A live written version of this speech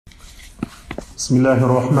بسم الله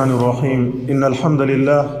الرحمن الرحيم. إن الحمد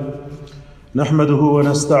لله نحمده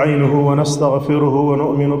ونستعينه ونستغفره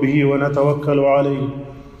ونؤمن به ونتوكل عليه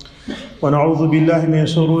ونعوذ بالله من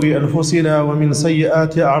شرور أنفسنا ومن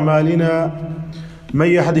سيئات أعمالنا. من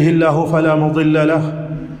يهده الله فلا مضل له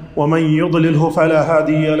ومن يضلله فلا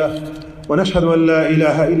هادي له، ونشهد أن لا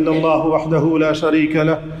إله إلا الله وحده لا شريك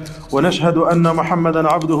له، ونشهد أن محمدا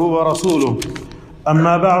عبده ورسوله.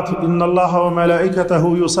 أما بعد، إن الله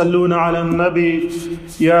وملائكته يصلون على النبي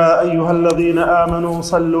يا أيها الذين آمنوا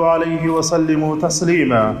صلوا عليه وسلموا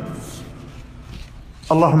تسليما.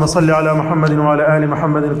 اللهم صل على محمد وعلى آل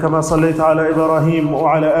محمد كما صليت على إبراهيم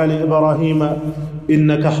وعلى آل إبراهيم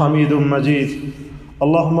إنك حميد مجيد.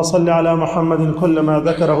 اللهم صل على محمد كلما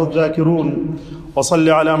ذكره الذاكرون، وصل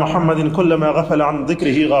على محمد كلما غفل عن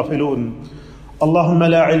ذكره غافلون. اللهم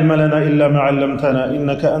لا علم لنا إلا ما علمتنا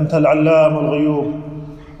إنك أنت العلام الغيوب.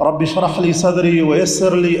 رب اشرح لي صدري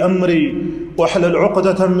ويسر لي أمري واحلل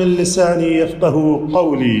عقدة من لساني يفقه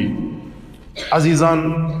قولي.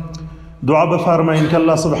 عزیزان، دعا بفرمایید که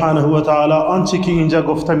الله سبحانه و تعالی آنچه که اینجا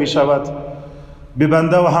گفته می شود به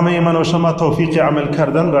بنده و همه من و شما توفیق عمل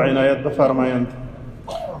کردن را عنایت بفرمایند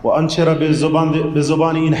و آنچه را به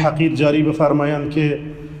زبان این حقیق جاری بفرمایند که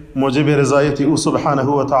موجب رضایت او سبحانه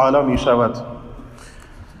و تعالی می شود.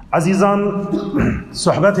 عزیزان،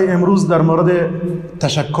 صحبت امروز در مورد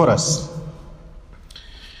تشکر است.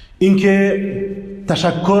 اینکه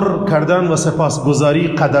تشکر کردن و سپاسگزاری،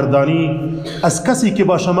 قدردانی از کسی که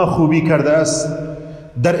با شما خوبی کرده است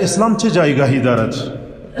در اسلام چه جایگاهی دارد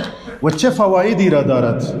و چه فوایدی را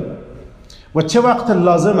دارد و چه وقت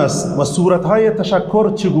لازم است و صورتهای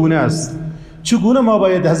تشکر چگونه است، چگونه ما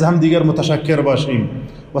باید از هم دیگر متشکر باشیم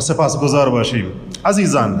و سپاسگزار باشیم.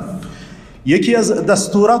 عزیزان، یکی از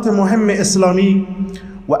دستورات مهم اسلامی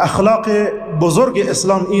و اخلاق بزرگ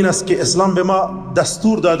اسلام این است که اسلام به ما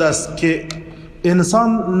دستور داده است که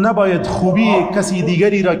انسان نباید خوبی کسی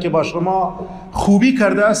دیگری را که با شما خوبی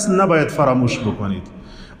کرده است نباید فراموش بکنید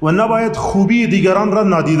و نباید خوبی دیگران را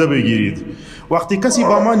نادیده بگیرید. وقتی کسی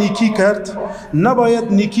با ما نیکی کرد نباید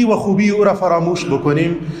نیکی و خوبی او را فراموش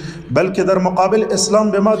بکنیم، بلکه در مقابل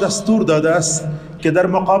اسلام به ما دستور داده است که در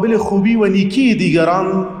مقابل خوبی و نیکی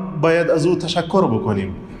دیگران باید از او تشکر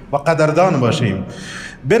بکنیم و قدردان باشیم.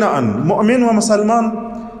 بنابراین مؤمن و مسلمان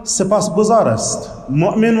سپاسگزار است،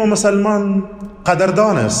 مؤمن و مسلمان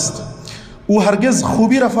قدردان است، او هرگز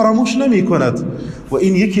خوبی را فراموش نمی کند و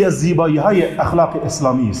این یکی از زیبایی های اخلاق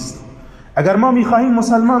اسلامی است. اگر ما می خواهیم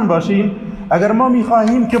مسلمان باشیم، اگر ما می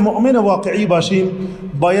خواهیم که مؤمن واقعی باشیم،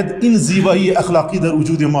 باید این زیبایی اخلاقی در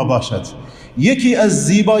وجود ما باشد. یکی از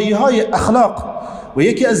زیبایی های اخلاق و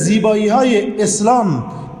یکی از زیبایی های اسلام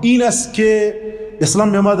این است که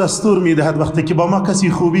اسلام به ما دستور میدهد وقتی که با ما کسی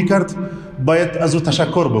خوبی کرد باید از او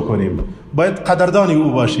تشکر بکنیم، باید قدردان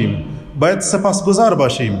او باشیم، باید سپاسگزار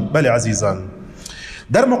باشیم. بله عزیزان،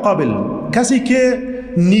 در مقابل کسی که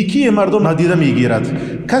نیکی مردم نادیده میگیرد،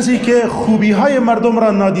 کسی که خوبی های مردم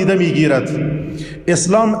را نادیده میگیرد،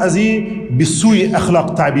 اسلام از این به سوی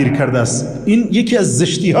اخلاق تعبیر کرده است. این یکی از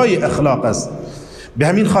زشتی های اخلاق است. به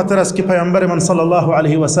همین خاطر است که پیامبر من صلی الله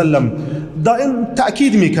علیه و سلم دائم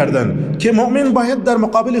تأکید می‌کردند که مؤمن باید در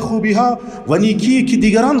مقابل خوبی ها و نیکی که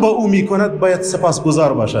دیگران با او می‌کند باید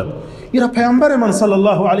سپاسگزار باشد. این را پیامبر من صلی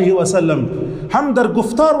الله علیه و سلم هم در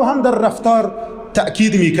گفتار و هم در رفتار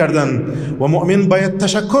تأکید می‌کردند و مؤمن باید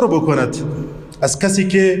تشکر بکند از کسی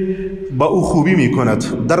که با او خوبی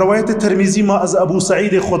می‌کند. در روایت ترمذی ما از ابو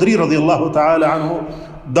سعید خدری رضی الله تعالی عنه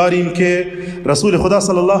داریم که رسول خدا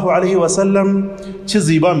صلی الله علیه و سلم چه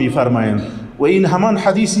زیبا می‌فرمایند و این همان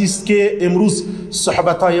حدیثی است که امروز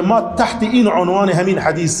صحبت‌های ما تحت این عنوان همین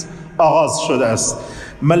حدیث آغاز شده است.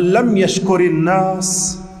 من لم یشکر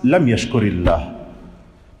الناس لم یشکر الله.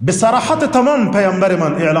 به صراحت تمام پیامبر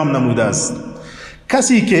من اعلام نموده است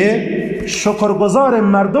کسی که شکرگزار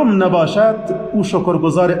مردم نباشد او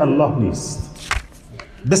شکرگزار الله نیست.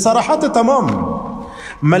 به صراحت تمام،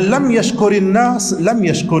 من لم یشکر الناس لم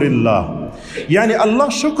یشکر الله، یعنی الله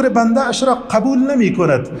شکر بنده اش را قبول نمی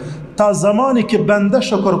کند تا زمانی که بنده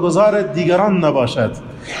شکرگزار دیگران نباشد.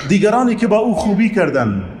 دیگرانی که با او خوبی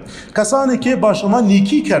کردن، کسانی که با شما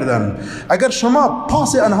نیکی کردن، اگر شما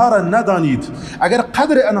پاس آنها را ندانید، اگر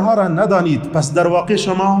قدر آنها را ندانید، پس در واقع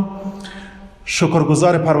شما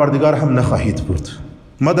شکرگزار پروردگار هم نخواهید بود.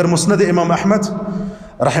 ما در مسند امام احمد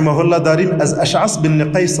رحمه الله داریم از اشعث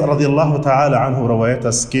بن قیس رضی الله تعالی عنه روایت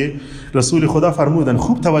است که رسول خدا فرمودن،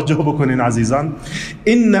 خوب توجه بکنین عزیزان،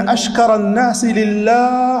 ان اشکر الناس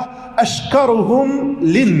لله اشکرهم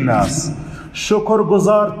للناس.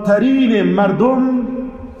 شکرگزارترین مردم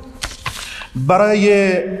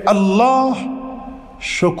برای الله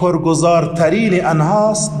شکرگزارترین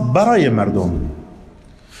انهاست برای مردم.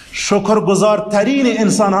 شکرگزارترین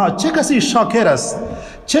انسان ها چه کسی شاکر است،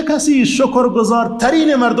 چه کسی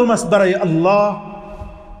شکرگزارترین مردم است برای الله.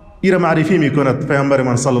 این را معرفی میکند پیامبر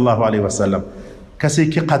من صلی الله علیه و سلم. کسی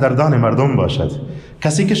که قدردان مردم باشد،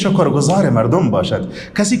 کسی که شکرگزار مردم باشد،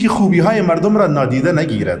 کسی که خوبی های مردم را نادیده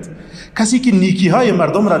نگیرد، کسی که نیکی های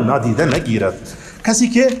مردم را نادیده نگیرد، کسی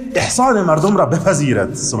که احسان مردم را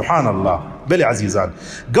بپذیرد. سبحان الله. بله عزیزان،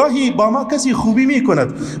 گاهی با ما کسی خوبی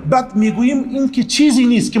میکند، بعد میگوییم این که چیزی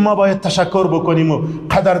نیست که ما باید تشکر بکنیم و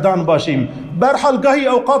قدردان باشیم. برحال گاهی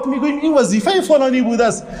اوقات میگوییم این وظیفه فلانی بوده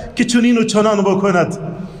است که چنین و چنان بکند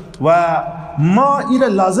و ما این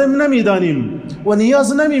لازم نمیدانیم و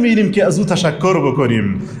نیاز نمیبینیم که از او تشکر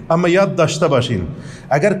بکنیم. اما یاد داشته باشین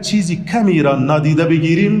اگر چیزی کمی را نادیده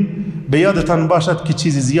بگیریم، به یادتان باشد که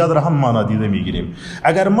چیزی زیاد را هم ما نادیده میگیریم.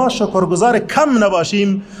 اگر ما شکرگزار کم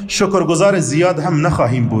نباشیم، شکرگزار زیاد هم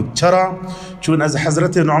نخواهیم بود. چرا؟ چون از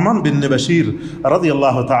حضرت نعمان بن بشیر رضی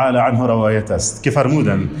الله تعالی عنه روایت است که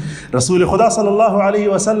فرمودند رسول خدا صلی الله علیه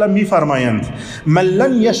و سلم میفرمایند من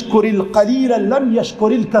لم یشکر القلیل لم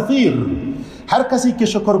یشکر الکثیر. هر کسی که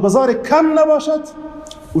شکرگزار کم نباشد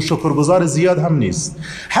او شکرگزار زیاد هم نیست.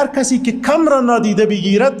 هر کسی که کم را نادیده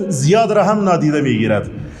بگیرد، زیاد را هم نادیده میگیرد.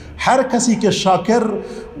 هر کسی که شاکر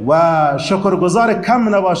و شکرگزار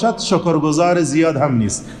کم نباشد، شکرگزار زیاد هم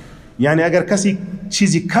نیست. یعنی اگر کسی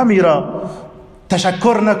چیزی کمی را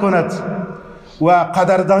تشکر نکند و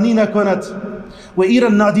قدردانی نکند و این را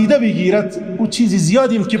نادیده بگیرد، او چیزی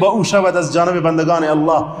زیادیم که با او شود از جانب بندگان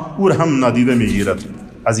الله، او را هم نادیده میگیرد.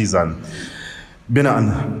 عزیزان، بناءً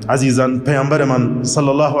عزیزان، پیامبر من صلی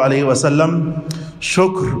الله علیه و سلم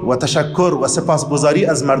شکر و تشکر و سپاسگزاری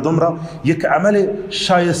از مردم را یک عمل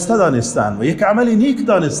شایسته دانستند و یک عمل نیک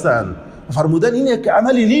دانستند. فرمودن این یک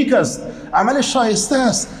عمل نیک است، عمل شایسته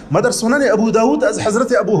است. ما در سنن ابو داود از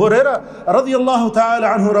حضرت ابو هریره رضی الله تعالی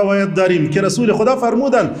عنه روایت داریم که رسول خدا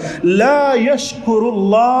فرمودند لا یشکر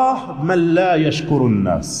الله من لا یشکر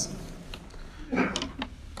الناس.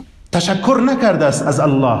 تشکر نکرده است از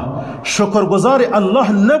الله، شکرگزار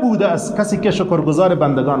الله نبوده است کسی که شکرگزار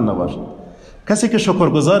بندگان نباشد، کسی که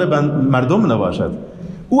شکرگزار مردم نباشد،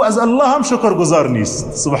 او از الله هم شکرگزار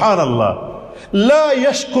نیست. سبحان الله. لا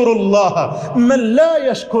یشکر الله من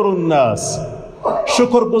لا یشکر الناس.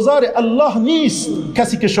 شکرگزار الله نیست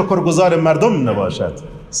کسی که شکرگزار مردم نباشد.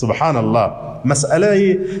 سبحان الله.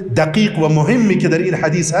 مسئله دقیق و مهمی که در این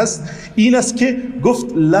حدیث هست این است که گفت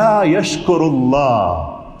لا یشکر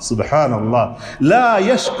الله. سبحان الله. لا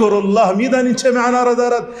یشکر الله میدانین چه معنا را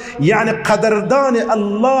دارد؟ یعنی قدردان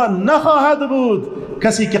الله نخواهد بود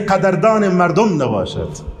کسی که قدردان مردم نباشد.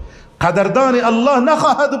 قدردان الله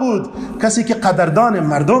نخواهد بود کسی که قدردان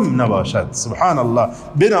مردم نباشد. سبحان الله.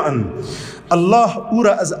 بناءً الله او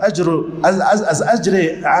را از اجر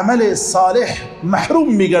عمل صالح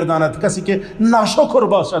محروم میگرداند کسی که ناشکر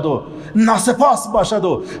باشد و ناسپاس باشد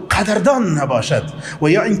و قدردان نباشد، و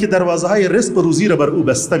یا اینکه دروازه های رزق و روزی را بر او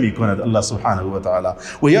بسته میکند الله سبحانه و تعالی،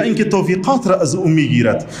 و یا اینکه توفیقات را از او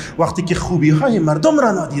میگیرد. وقتی که خوبی های مردم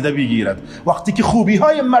را نادیده بگیرد، وقتی که خوبی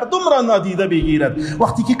های مردم را نادیده بگیرد،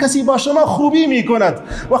 وقتی که کسی با شما خوبی میکند،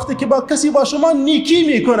 وقتی که کسی با شما نیکی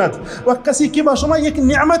میکند و کسی که با شما یک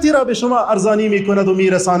نعمتی را به شما ارزانی میکند و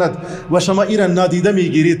میرساند و شما این را نادیده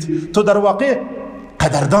میگیرید، تو در واقع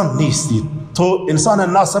قدردان نیستید، تو انسان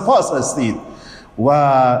ناسپاس هستید. و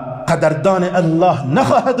قدردان الله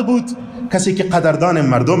نخواهد بود کسی که قدردان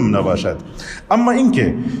مردم نباشد. اما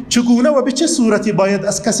اینکه چگونه و به چه صورتی باید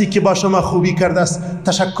از کسی که با شما خوبی کرده است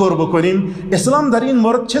تشکر بکنیم، اسلام در این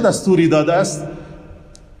مورد چه دستوری داده است؟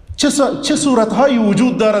 چه صورتهایی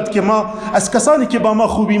وجود دارد که ما از کسانی که با ما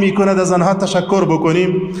خوبی میکند از آنها تشکر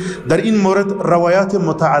بکنیم؟ در این مورد روایات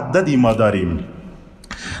متعددی ما داریم.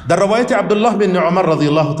 در روایت عبدالله بن عمر رضی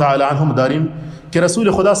الله تعالی عنهم داریم که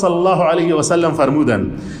رسول خدا صلی الله علیه و سلم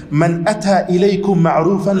فرمودند من اتی الیکم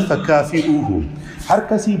معروفا فکافئوه. هر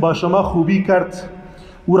کسی با شما خوبی کرد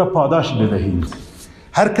او را پاداش بدهید.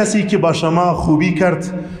 هر کسی که با شما خوبی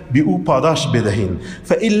کرد به او پاداش بدهید.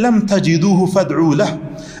 فإن لم تجدوه فادعوا له.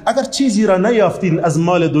 اگر چیزی را نیافتین از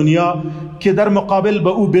مال دنیا که در مقابل به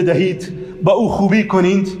او بدهید، با او خوبی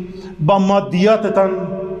کنید با مادیاتتان،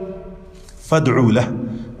 فادعوا له،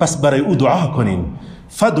 پس برای او دعا کنین.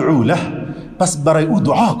 فادعوا له، پس برای او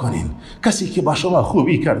دعا کنین. کسی که با شما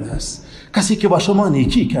خوبی کرده است، کسی که با شما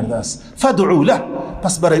نیکی کرده است، فادعوا له،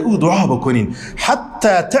 پس برای او دعا بکنین. حتی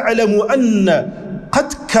تعلموا ان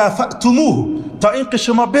قد کافأتموه، تا اینکه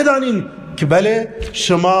شما بدانین که بله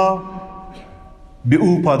شما به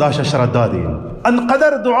او پاداشش را دادین.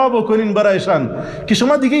 انقدر دعا بکنین برایشان که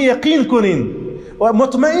شما دیگه یقین کنین و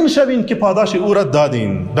مطمئن شوین که پاداش او را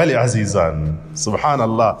دادین. بله عزیزان، سبحان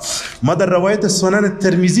الله. ما در روایت سنن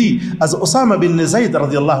الترمذی از اسامه بن زید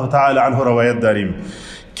رضی الله تعالی عنه روایت داریم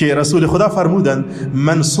که رسول خدا فرمودند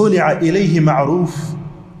من صنع الیه معروف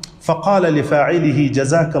فقال لفاعله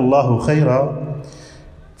جزاك الله خيرا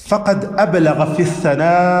فقد ابلغ في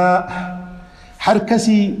الثناء. هر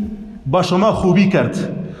کسی با شما خوبی کرد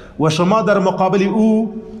و شما در مقابل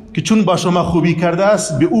او که چون با شما خوبی کرده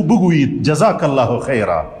است به او بگویید جزاک الله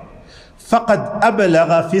خیرا، فقد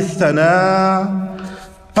ابلغ فی الثناء،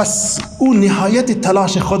 پس او نهایت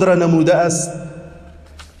تلاش خود را نموده است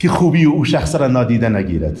که خوبی او شخص را نادیده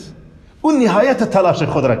نگیرد. او نهایت تلاش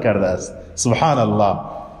خود را کرده است. سبحان الله.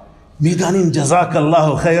 میدانیم جزاک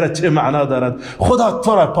الله خیرا چه معنا دارد؟ خدا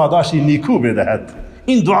تو را پاداشی نیکو بدهد.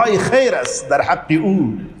 این دعای خیر است در حق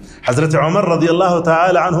او. حضرت عمر رضی الله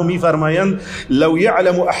تعالی عنه می فرمایند لو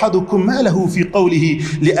یعلم احدکم ما له فی قوله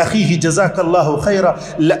لاخیه جزاک الله خیرا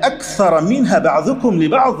لاکثر منها بعضکم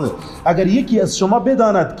لبعض. اگر یکی از شما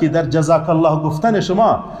بداند که در جزاک الله گفتن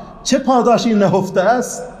شما چه پاداشی نهفته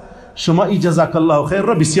است، شما این جزاک الله خیر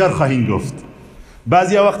را بسیار خواهید گفت.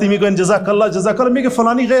 بعضی وقتی میگن جزاک الله میگه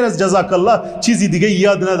فلانی غیر از جزاک الله چیزی دیگه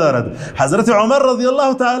یاد ندارد. حضرت عمر رضی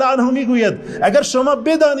الله تعالی عنه میگوید اگر شما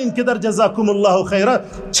بدانید که در جزاکم الله خیرا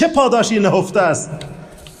چه پاداشی نهفته است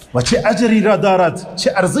و چه اجری را دارد،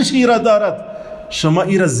 چه ارزشی را دارد، شما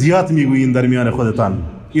این را زیاد میگویین در میان خودتان،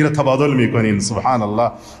 این را تبادل میکنین. سبحان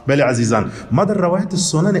الله. بله عزیزان، ما در روایت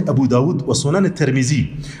سنن ابو داود و سنن ترمذی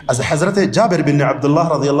از حضرت جابر بن عبدالله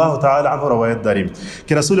رضی الله تعالی عنه روایت داریم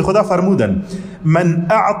که رسول خدا فرمودند من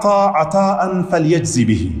اعطى عطاء فلیجزی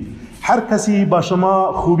به. هر کسی با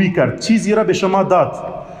شما خوبی کرد، چیزی را به شما داد،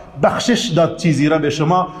 بخشش داد چیزی را به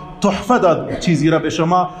شما، تحفه داد چیزی را به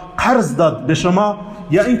شما، قرض داد به شما،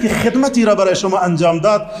 یا اینکه خدمتی را برای شما انجام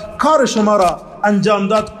داد، کار شما را انجام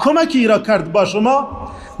داد، کمکی را کرد با شما،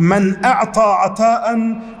 من اعطى عطاء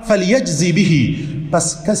فلیجزی به.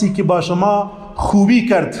 پس کسی که با شما خوبی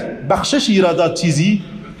کرد، بخششی را داد چیزی،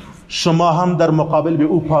 شما هم در مقابل به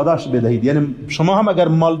او پاداش بدهید. یعنی شما هم اگر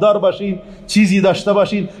مالدار باشید، چیزی داشته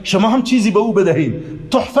باشید، شما هم چیزی به او بدهید،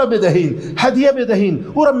 تحفه بدهید، هدیه بدهید،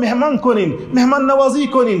 او را مهمان کنین، مهمان نوازی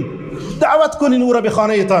کنین، دعوت کنین او را به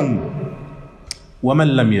خانه تان. و من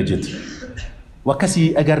لم یجد، و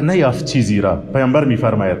کسی اگر نیافت چیزی را، پیامبر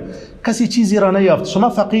میفرماید کسی چیزی را نیافت، شما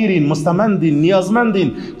فقیرین، مستمندین،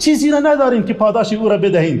 نیازمندین، چیزی را ندارین که پاداش او را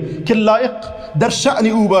بدهین که لایق در شأن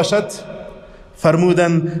او باشد،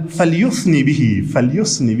 فرمودن فلیثنی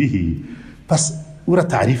به، پس او را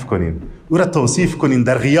تعریف کنین، او را توصیف کنین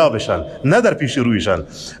در غیابشان، نه در پیش رویشان.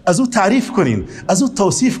 از او تعریف کنین، از او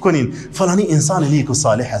توصیف کنین فلانی انسان نیک و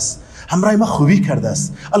صالح است، همراه ما خوبی کرده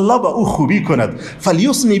است، الله با او خوبی کند.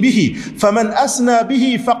 فلیثنی به فمن اسنا به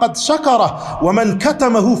فقد شکره و من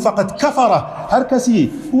کتمه فقد کفره. هر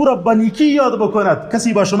کسی او را با نیکی یاد بکند.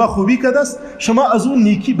 کسی با شما خوبی کرده است، شما از او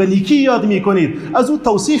نیکی به نیکی یاد میکنید، از او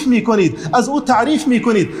توصیف میکنید، از او تعریف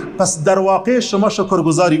میکنید، پس در واقع شما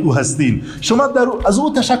شکرگزاری او هستین، شما از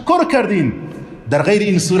او تشکر کردین. در غیر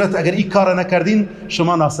این صورت اگر این کار نکردین،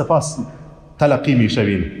 شما ناسپاس تلقی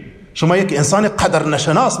میشوین، شما یک انسان قدر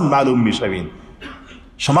نشناس معلوم میشوین،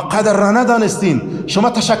 شما قدر را ندانستین، شما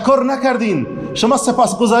تشکر نکردین، شما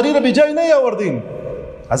سپاسگزاری را به جای نیاوردین.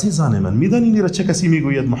 عزیزان من، میدانین را چه کسی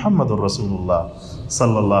میگوید؟ محمد رسول الله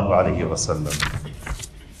صلی الله علیه و سلم.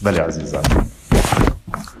 بله عزیزان،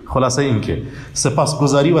 خلاصه این که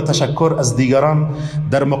سپاسگزاری و تشکر از دیگران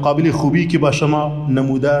در مقابل خوبی که با شما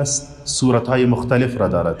نموده است صورتهای مختلف را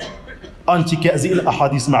دارد. آنچه که از این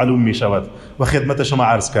احادیث معلوم می شود و خدمت شما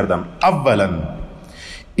عرض کردم، اولا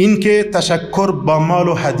این که تشکر با مال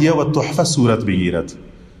و هدیه و تحفه صورت بگیرد.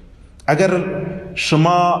 اگر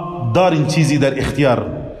شما دارین چیزی در اختیار،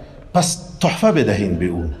 پس تحفه بدهین به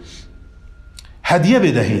او، هدیه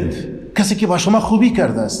بدهید. کسی که با شما خوبی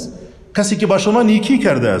کرده است، کسی که با شما نیکی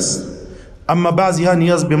کرده است. اما بعضی ها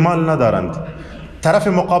نیاز به مال ندارند. طرف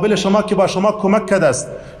مقابل شما که با شما کمک کرده است،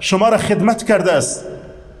 شما را خدمت کرده است،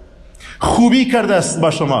 خوبی کرده است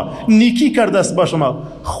با شما، نیکی کرده است با شما،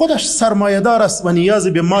 خودش سرمایه‌دار است و نیاز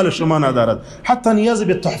به مال شما ندارد، حتی نیاز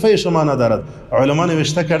به تحفه شما ندارد. علما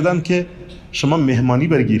نوشته کردند که شما مهمانی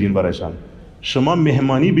برگیرین برایشان، شما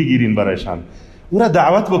مهمانی بگیرین برایشان، او را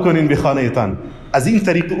دعوت بکنین به خانه تان، از این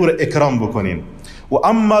طریق او را اکرام بکنین. و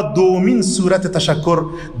اما دومین صورت تشکر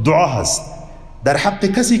دعا هست در حق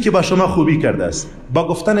کسی که با شما خوبی کرده است، با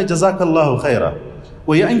گفتن جزاک الله خیرا،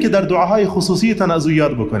 و یا اینکه در دعاهای خصوصی تان از او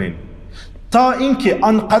یاد بکنین، تا اینکه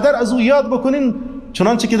آنقدر از او یاد بکنین،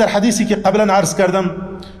 چنانچه که در حدیثی که قبلا عرض کردم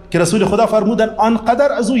که رسول خدا فرمودن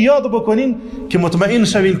آنقدر از او یاد بکنین که مطمئن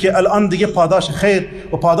شوین که الان دیگه پاداش خیر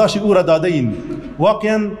و پاداش او را داده این.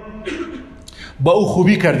 واقعا با او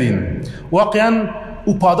خوبی کردین، واقعا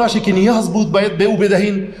او پاداشی که نیاز بود باید به او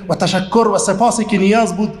بدهین و تشکر و سپاسی که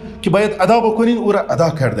نیاز بود که باید ادا بکنین او را ادا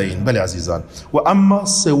کرده این. بله عزیزان، و اما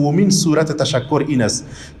سومین صورت تشکر این است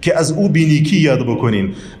که از او بینیکی یاد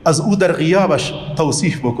بکنین، از او در غیابش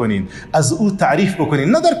توصیف بکنین، از او تعریف بکنین،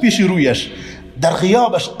 نه در پیش رویش، در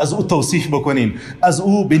غیابش از او توصیف بکنین، از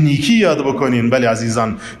او به نیکی یاد بکنین. بله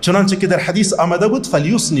عزیزان، چنانچه که در حدیث آمده بود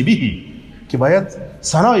فلیثنی بهی، که باید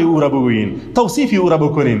ثنای او را بگویین، توصیف او را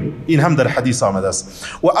بکنین. این هم در حدیث آمده است.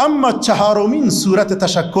 و اما چهارمین صورت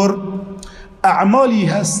تشکر اعمالی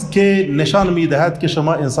هست که نشان میدهد که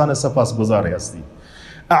شما انسان سپاسگزاری هستید،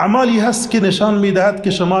 اعمالی هست که نشان میدهد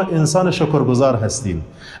که شما انسان شکرگزار هستید،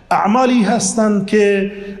 اعمالی هستند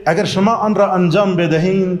که اگر شما آن را انجام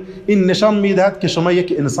بدهین این نشان میدهد که شما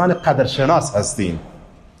یک انسان قدرشناس هستید.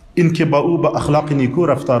 این که با او با اخلاق نیکو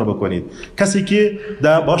رفتار بکنید، کسی که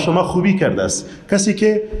با شما خوبی کرده است، کسی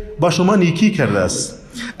که با شما نیکی کرده است،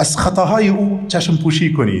 از خطاهای او چشم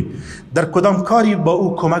پوشی کنید، در کدام کاری با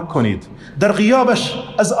او کمک کنید، در غیابش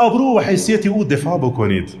از آبرو و حیثیت او دفاع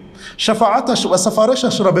بکنید، شفاعتش و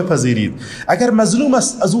سفارشش را بپذیرید، اگر مظلوم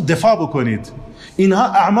است از او دفاع بکنید. اینها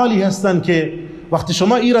اعمالی هستند که وقتی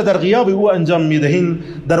شما ای را در غیاب او انجام میدهین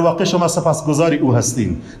در واقع شما سپاسگزار او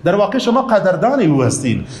هستین، در واقع شما قدردان او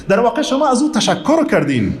هستین، در واقع شما از او تشکر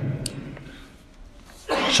کردین.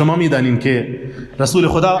 شما میدانین که رسول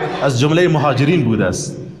خدا از جمله مهاجرین بوده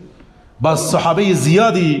است. با صحابه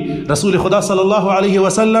زیادی رسول خدا صلی الله علیه و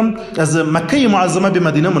سلم از مکه معظمه به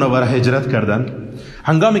مدینه منوره هجرت کردند.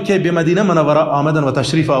 هنگامی که به مدینه منوره آمدن و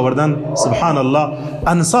تشریف آوردن، سبحان الله،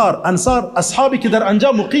 انصار اصحابی که در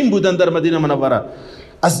آنجا مقیم بودند در مدینه منوره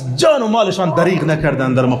از جان و مالشان دریغ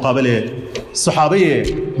نکردند در مقابل صحابه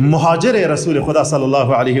مهاجر رسول خدا صلی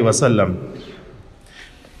الله علیه و سلم.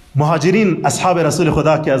 مهاجرین اصحاب رسول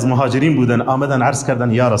خدا که از مهاجرین بودن آمدن عرض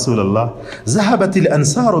کردن یا رسول الله ذهبت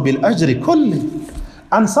الانصار بالاجر كله،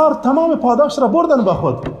 انصار تمام پاداش را بردن با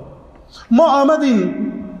خود، ما آمدیم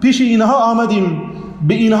پیش اینها، آمدیم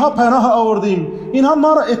به اینها پناه آوردیم، اینها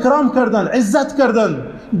ما را اکرام کردن، عزت کردن،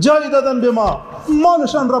 جای دادن به ما،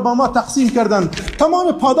 مالشان را با ما تقسیم کردن،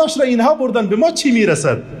 تمام پاداش را اینها بردن، به ما چی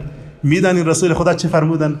میرسد؟ میدانین رسول خدا چه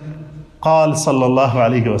فرمودن؟ قال صلی الله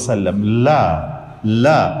علیه و سلم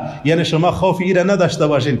لا، یعنی شما خوف ای را نداشته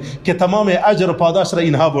باشین که تمام اجر و پاداش را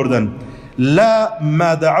اینها بردن. لا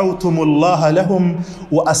ما دعوتم الله لهم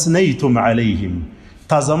و اثنیتم علیهم،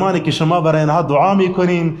 تا زمانی که شما برای اینها دعا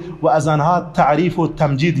میکنین و از آنها تعریف و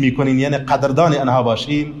تمجید میکنین، یعنی قدردان آنها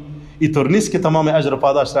باشین، اینطور نیست که تمام اجر و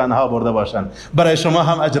پاداش را آنها برده باشن، برای شما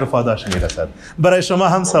هم اجر و پاداش میرسد، برای شما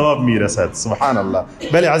هم ثواب میرسد. سبحان الله.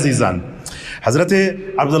 بله عزیزان، حضرت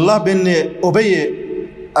عبدالله بن ابی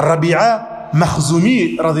ربیعه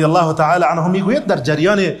مخزومی رضی الله تعالی عنه میگوید در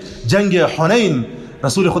جریان جنگ حنین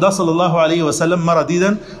رسول خدا صلی الله علیه و سلم مرا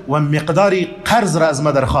دیدن و مقداری قرض را از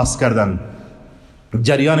ما درخواست کردند.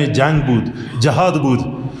 جریان جنگ بود، جهاد بود،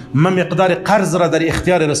 من مقدار قرض را در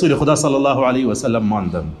اختیار رسول خدا صلی الله علیه و سلم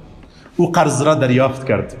ماندم. او قرض را دریافت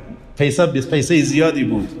کرد، پیسه زیادی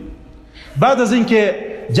بود. بعد از اینکه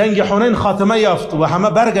جنگ حنین خاتمه یافت و همه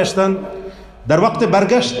برگشتند، در وقت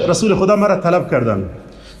برگشت رسول خدا مرا طلب کردند،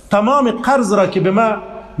 تمام قرض را که به ما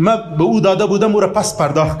به او داده بودم او را پس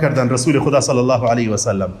پرداخت کردن رسول خدا صلی الله علیه و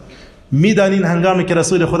سلم. میدانین هنگامی که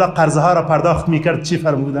رسول خدا قرضها را پرداخت میکرد چی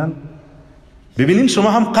فرمودن؟ ببینین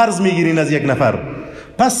شما هم قرض میگیرین از یک نفر،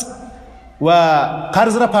 پس و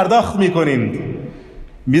قرض را پرداخت میکنین.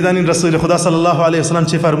 میدانین رسول خدا صلی الله علیه و سلم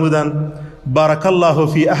چی فرمودن؟ بارک الله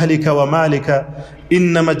فی اهلک و مالک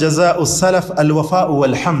انما جزاء السلف الوفاء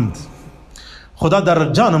والحمد. خدا در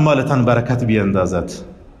جان و مالتان برکت بیندازد.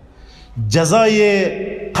 جزای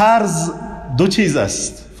قرض دو چیز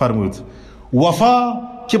است فرمود. وفا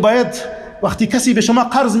که باید وقتی کسی به شما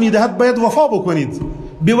قرض میدهد باید وفا بکنید،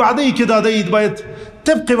 به وعده ای که داده اید باید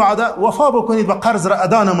طبق وعده وفا بکنید و قرض را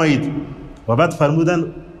ادا نمایید. و بعد فرمودن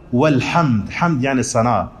والحمد، حمد یعنی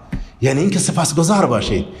ثنا، یعنی اینکه سپاسگزار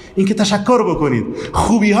باشید، اینکه تشکر بکنید،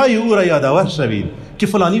 خوبی های او را یادآور شوید که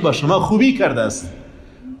فلانی با شما خوبی کرده است.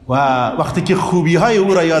 و وقتی که خوبی های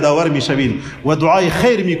او را یادآور میشوید و دعای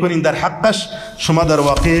خیر میکنین در حقش، شما در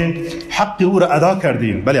واقع حق او را ادا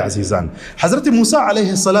کردین. بله عزیزان، حضرت موسی علیه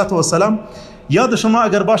السلام یاد شما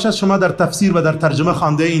اگر باشد، شما در تفسیر و در ترجمه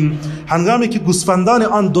خوانده این، هنگامی که گوسفندان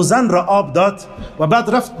آن دو زن را آب داد و بعد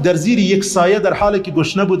رفت در زیر یک سایه در حالی که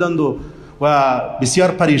گشنه بودند و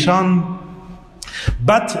بسیار پریشان،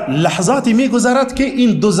 بعد لحظاتی میگذرد که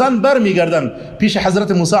این دو زن برمیگردند پیش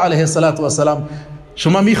حضرت موسی علیه السلام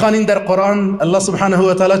شما میخوانین در قرآن الله سبحانه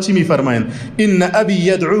و تعالی چی میفرماین؟ ان ابی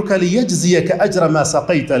یدعوک لیجزیک اجر ما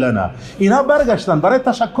سقیت لنا. اینا برگشتن برای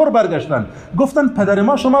تشکر برگشتن، گفتن پدر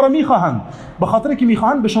ما شما را میخواهند، به خاطر که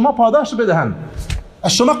میخواهند به شما پاداش بدهند،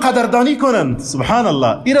 از شما قدردانی کنند. سبحان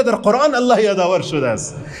الله، اینا در قرآن الله یادآور شده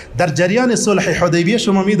است. در جریان صلح حدیبیه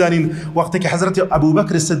شما میدانین وقتی که حضرت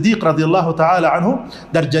ابوبکر صدیق رضی الله تعالی عنه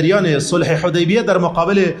در جریان صلح حدیبیه در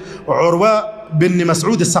مقابل عروه بن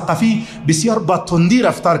مسعود ثقفی بسیار با تندی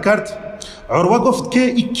رفتار کرد، عروه گفت که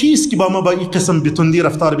این کیست که با ما با این قسم به تندی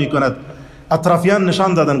رفتار میکند؟ اطرافیان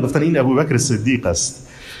نشان دادن گفتن این ابوبکر صدیق است.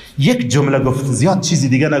 یک جمله گفت، زیاد چیزی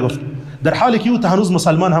دیگه نگفت، در حالی که او هنوز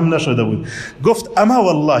مسلمان هم نشده بود. گفت اما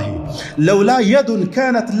والله لولا ید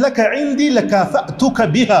كانت لك عندي لكافأتك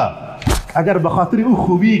بها. اگر به خاطر او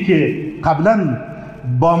خوبی که قبلا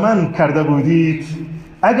با من کرده بودید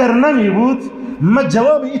اگر نمی بود من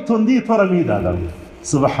جواب این تندی تو را میدادم.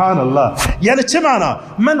 سبحان الله، یعنی چه معنا؟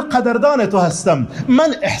 من قدردان تو هستم،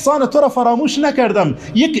 من احسان تو را فراموش نکردم.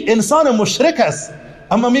 یک انسان مشرک است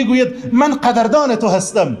اما میگوید من قدردان تو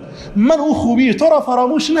هستم، من او خوبی تو را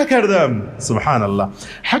فراموش نکردم. سبحان الله.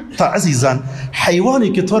 حتی عزیزان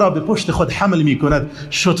حیوانی که تو را به پشت خود حمل میکند،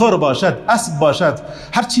 شتر باشد، اسب باشد،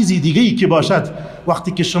 هر چیزی دیگه‌ای که باشد،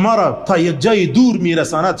 وقتی که شما را تا یک جای دور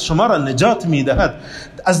میرساند، شما را نجات میدهد،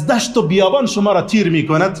 از دشت و بیابان شما را تیر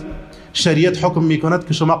میکند، شریعت حکم میکند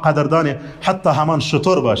که شما قدردان حتی همان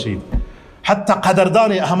شتر باشید، حتی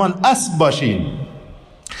قدردان همان اسب باشید.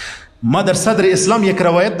 ما در صدر اسلام یک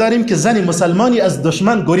روایت داریم که زن مسلمانی از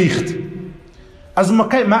دشمن گریخت،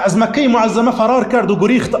 از مکه معظمه فرار کرد و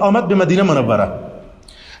گریخت، آمد به مدینه منوره.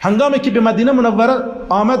 هنگامی که به مدینه منوره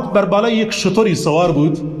آمد بر بالای یک شتری سوار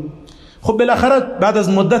بود. خب بالاخره بعد از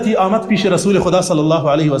مدتی آمد پیش رسول خدا صلی الله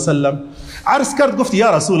علیه و سلم، عرض کرد، گفت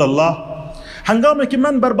یا رسول الله، هنگامی که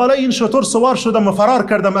من بر بالای این شتر سوار شدم و فرار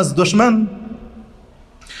کردم از دشمن،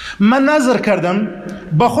 من نظر کردم،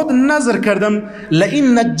 با خود نظر کردم،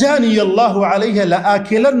 لئن نجانی الله علیها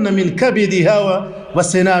لآکلن من کبدها و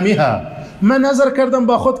سنامها. من نظر کردم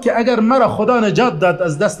با خود که اگر مرا خدا نجات داد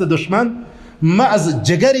از دست دشمن، من از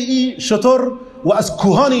جگر این شتر و از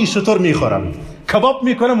کوهان این شتر میخورم، کباب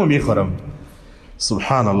میکنم و میخورم.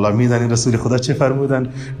 سبحان الله. میدانی رسول خدا چه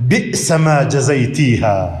فرمودن؟ بئس ما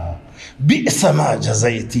جزیتیها، بئس ما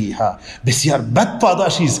جزیتیها. بسیار بد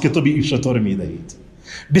پاداشی است که تو به این شتر میدهید،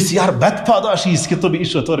 بسیار بد پاداشی است که تو به این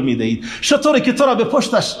شتر میدهید. شتری که تو را به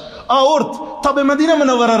پشتش آورد تا به مدینه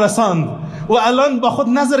منوره رساند و الان با خود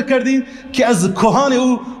نظر کردید که از کوهان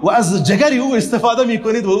او و از جگر او استفاده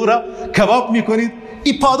میکنید و او را کباب میکنید.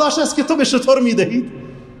 این پاداش است که تو به شتر میدهید.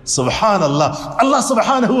 سبحان الله. الله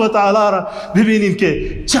سبحانه و تعالی را ببینیم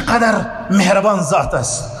که چقدر مهربان ذات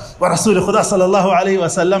است. و رسول خدا صلی الله علیه و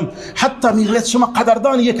سلم حتی میگوید شما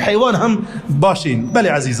قدردان یک حیوان هم باشین.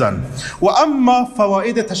 بله عزیزان. و اما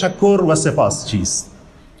فواید تشکر و سپاس چیست؟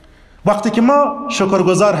 وقتی که ما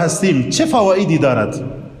شکرگزار هستیم چه فوایدی دارد؟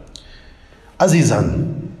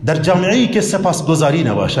 عزیزان، در جامعه‌ای که سپاسگزاری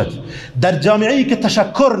نباشد، در جامعه‌ای که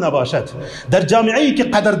تشکر نباشد، در جامعه‌ای که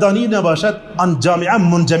قدردانی نباشد، آن جامعه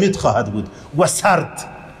منجمد خواهد بود و سرد،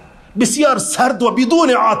 بسیار سرد و بدون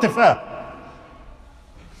عاطفه.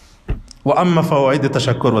 و اما فواید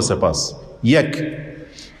تشکر و سپاس: یک،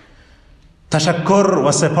 تشکر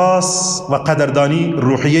و سپاس و قدردانی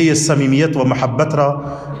روحیه صمیمیت و محبت را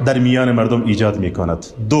در میان مردم ایجاد می کند.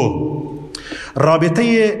 دو،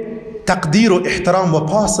 رابطه تقدیر و احترام و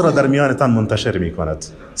پاس را در میانتان منتشر می کند.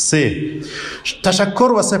 سه،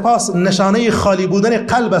 تشکر و سپاس نشانه خالی بودن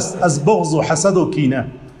قلب است از بغض و حسد و کینه،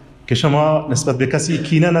 که شما نسبت به کسی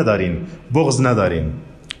کینه ندارین، بغض ندارین.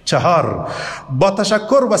 چهار، با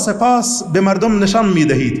تشکر و سپاس به مردم نشان می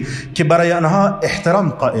دهید که برای آنها احترام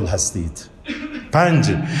قائل هستید.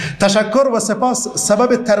 پنج، تشکر و سپاس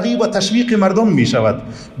سبب ترغیب و تشویق مردم می شود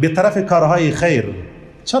به طرف کارهای خیر.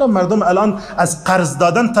 چرا مردم الان از قرض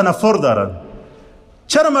دادن تنفر دارند؟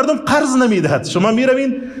 چرا مردم قرض نمی دهد؟ شما می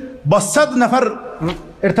روین با 100 نفر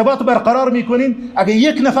ارتباط برقرار می کنین، اگه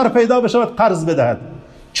یک نفر پیدا بشود قرض بدهد،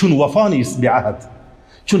 چون وفا نیست به عهد،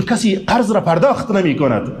 چون کسی قرض را پرداخت نمی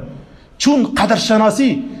کند، چون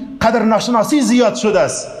قدرناشناسی زیاد شده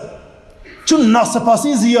است، چون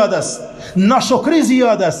ناسپاسی زیاد است، ناشکری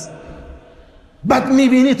زیاد است. بعد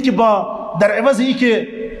میبینید که در عوض ای که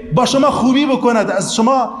با شما خوبی بکند، از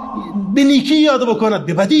شما به نیکی یاد بکند،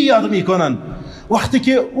 به بدی یاد میکنند. وقتی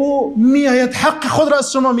که او میآید حق خود را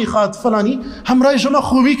از شما میخواد، فلانی همراه شما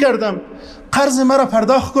خوبی کردم، قرض مرا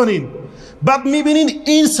پرداخت کنین. بعد میبینین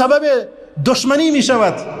این سبب دشمنی می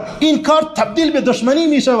شود، این کار تبدیل به دشمنی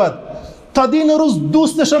می شود. تا دین روز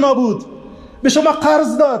دوست شما بود، به شما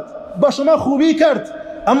قرض داد، با شما خوبی کرد،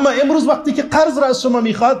 اما امروز وقتی که قرض را از شما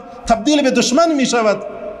میخواد تبدیل به دشمن میشود.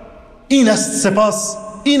 این است سپاس،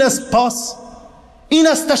 این است پاس، این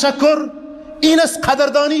است تشکر، این است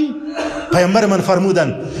قدردانی. پیامبر من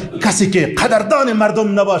فرمودند کسی که قدردان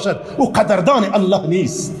مردم نباشد او قدردان الله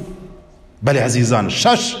نیست. بله عزیزان،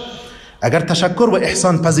 6 اگر تشکر و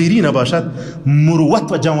احسان پذیری نباشد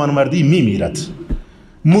مروت و جوانمردی میمیرد.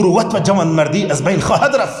 مروت و جوانمردی از بین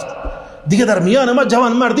خواهد رفت. دیگه در میان ما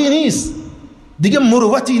جوانمردی نیست، دیگه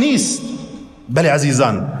مروتی نیست. بله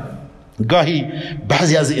عزیزان، گاهی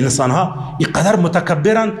بعضی از انسانها اینقدر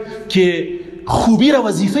متکبرند که خوبی را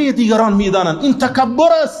وظیفه دیگران میدانند. این تکبر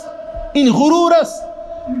است، این غرور است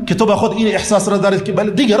که تو به خود این احساس را دارید که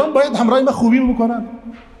بله دیگران باید همراه ما خوبی بکنند،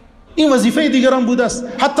 این وظیفه دیگران بوده است.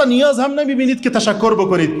 حتی نیاز هم نمیبینید که تشکر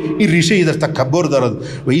بکنید. این ریشه در تکبر دارد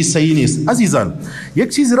و این صحیح نیست. عزیزان،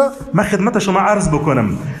 یک چیز را من خدمت شما عرض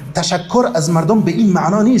بکنم. تشکر از مردم به این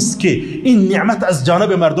معنا نیست که این نعمت از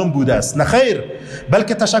جانب مردم بوده است، نه خیر،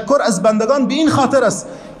 بلکه تشکر از بندگان به این خاطر است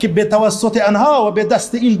که به توسط آنها و به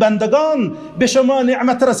دست این بندگان به شما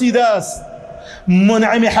نعمت رسیده است.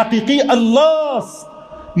 منعم حقیقی الله است،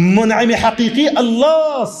 منعم حقیقی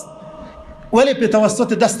الله است، ولی به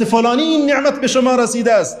توسط دست فلانی این نعمت به شما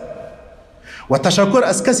رسیده است. و تشکر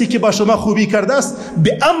از کسی که با شما خوبی کرده است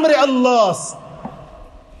به امر الله است.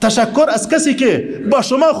 تشکر از کسی که با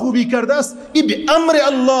شما خوبی کرده است این به امر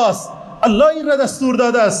الله است. الله این را دستور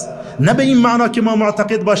داده است، نه به این معنا که ما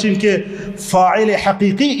معتقد باشیم که فاعل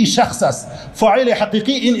حقیقی این شخص است، فاعل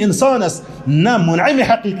حقیقی این انسان است. نه، منعم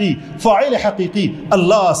حقیقی، فاعل حقیقی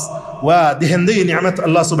الله است و دهنده نعمت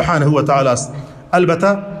الله سبحانه و تعالی است.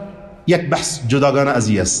 البته یک بحث جداگانه از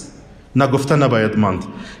این است، نگفته نباید ماند.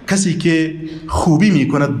 کسی که خوبی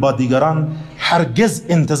میکند با دیگران هرگز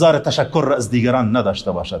انتظار تشکر را از دیگران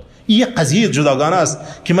نداشته باشد. این یک قضیه جداگانه است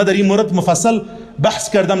که من در این مورد مفصل بحث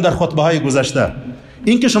کردم در خطبه های گذشته.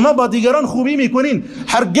 این که شما با دیگران خوبی میکنین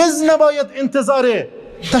هرگز نباید انتظار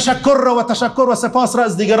تشکر را و تشکر و سپاس را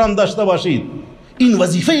از دیگران داشته باشید. این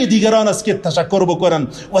وظیفه دیگران است که تشکر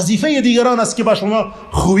بکنند، وظیفه دیگران است که با شما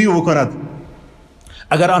خوبی بکنند.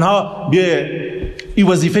 اگر آنها به این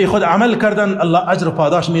وظیفه خود عمل کردن الله اجر و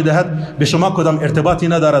پاداش میدهد، به شما کدام ارتباطی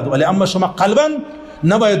ندارد. ولی اما شما قلبا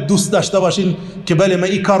نباید دوست داشته باشین که بله من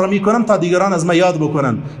این کار را میکنم تا دیگران از ما یاد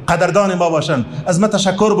بکنن، قدردان ما باشن، از ما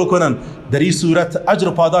تشکر بکنن. در این صورت اجر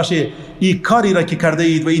و پاداش این کاری را که کرده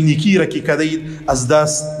اید و این نیکی را که کرده اید از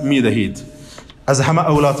دست میدهید. از همه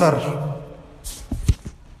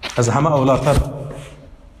اولاتر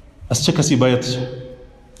از چه کسی باید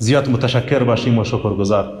زیاد متشکر باشیم و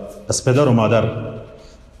شکرگزار؟ از پدر و مادر،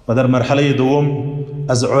 و در مرحله دوم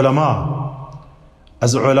از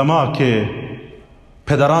علما که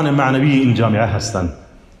پدران معنوی این جامعه هستند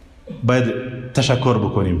باید تشکر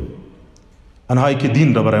بکنیم. آنهایی که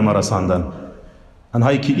دین را برای ما رساندن،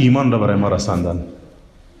 آنهایی که ایمان را برای ما رساندن،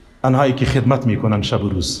 آنهایی که خدمت میکنن شب و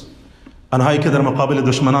روز، آنهایی که در مقابل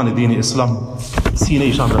دشمنان دین اسلام سینه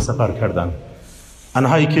ایشان را سپر کردن،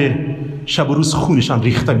 آنهایی که شب و روز خونشان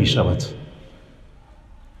ریخته می شود،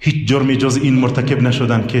 هیچ جرمی جز این مرتکب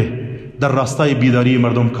نشدن که در راستای بیداری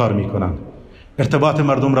مردم کار می کنند، ارتباط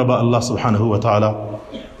مردم را با الله سبحانه و تعالی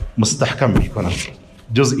مستحکم می کنند،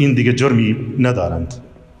 جز این دیگه جرمی ندارند.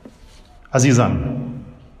 عزیزان،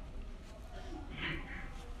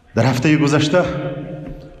 در هفته گذشته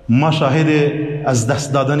ما شاهد از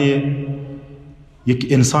دست دادن یک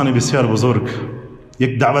انسان بسیار بزرگ،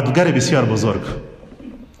 یک دعوتگر بسیار بزرگ،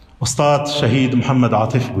 استاد شهید محمد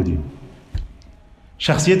عاطف بودیم.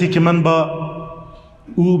 شخصیتی که من با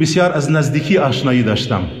او بسیار از نزدیکی آشنایی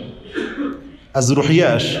داشتم، از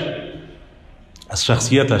روحیه‌اش، از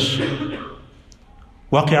شخصیتش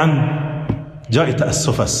واقعا جای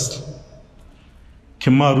تأسف است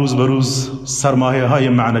که ما روز به روز سرمایه های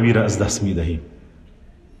معنوی را از دست می دهیم.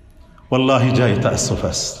 والله جای تأسف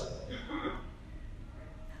است.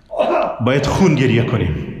 باید خون گریه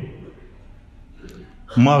کنیم.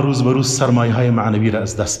 ما روز به روز سرمایه های معنوی را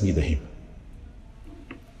از دست می دهیم.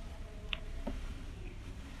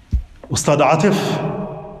 استاد عاطف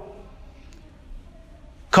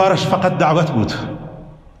کارش فقط دعوت بود،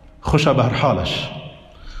 خوشا به هر حالش.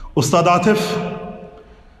 استاد عاطف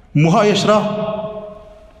موهایش را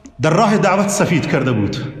در راه دعوت سفید کرده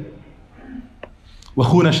بود و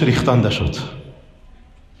خونش ریختانده شد.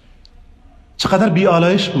 چقدر بی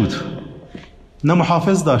آلایش بود، نه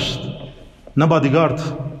محافظ داشت نه بادیگارد.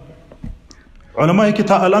 علمایی که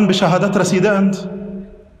تا الان به شهادت رسیده اند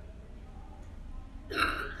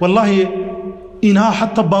والله اینها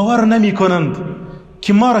حتی باور نمی کنند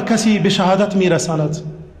که ما را کسی به شهادت می رساند،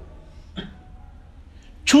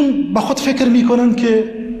 چون با خود فکر می کنند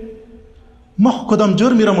که ما کدام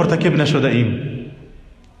جرمی را مرتکب نشده ایم.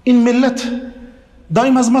 این ملت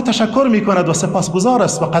دائم از ما تشکر میکند و سپاسگزار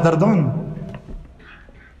است و قدردان.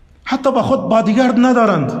 حتی با خود بادیگارد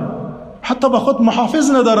ندارند، حتی با خود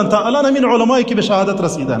محافظ ندارند. تا الان همین علمایی که به شهادت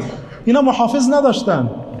رسیدن اینا محافظ نداشتند،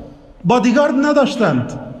 بادیگارد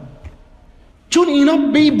نداشتند، چون اینا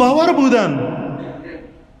بی باور بودند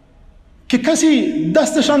که کسی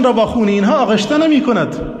دستشان را با خون اینها آغشته نمی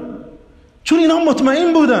کند، چون اینها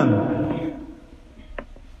مطمئن بودند.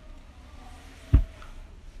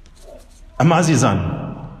 اما عزیزان،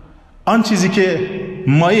 آن چیزی که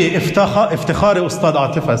مایه افتخار استاد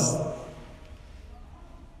عاطف است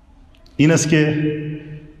این است که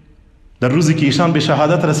در روزی که ایشان به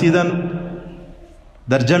شهادت رسیدن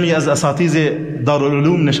در جمعی از اساتید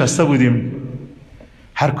دارالعلوم نشسته بودیم.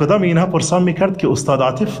 هر کدام اینها پرسان میکرد که استاد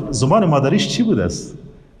عاطف زبان مادریش چی بوده است،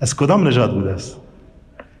 از کدام نژاد بوده است.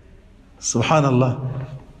 سبحان الله،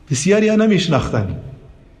 بسیاری ها نمیشناختن.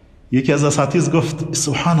 یکی از اساتید گفت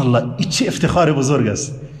سبحان الله، این چه افتخار بزرگ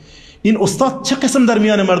است، این استاد چه قسم در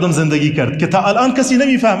میان مردم زندگی کرد که تا الان کسی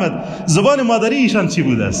نمیفهمد زبان مادری ایشان چی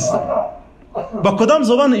بوده است، با کدام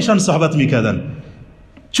زبان ایشان صحبت میکردن.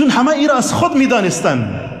 چون همه ای را از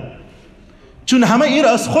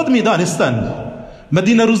خود میدانستند.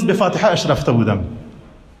 مدینه روز به فاتحه اش رفته بودم،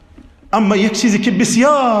 اما یک چیزی که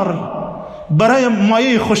بسیار برای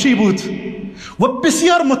مایه خوشی بود و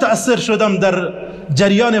بسیار متأثر شدم در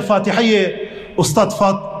جریان فاتحه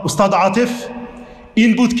استاد عاطف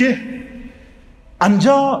این بود که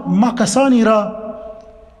انجا ما کسانی را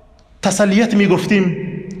تسلیت می گفتیم،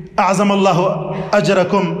 اعظم الله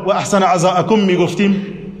اجرکم و احسن عزاءکم می گفتیم،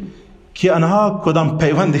 که آنها کدام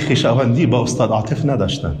پیوند خویشاوندی با استاد عاطف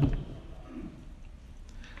نداشتند.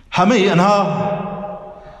 همه آنها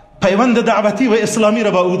پیوند دعوتی و اسلامی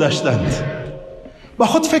را با او داشتند. با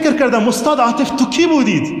خود فکر کردم استاد عاطف تو کی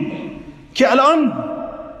بودید که الان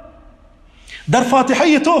در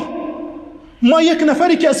فاتحه تو ما یک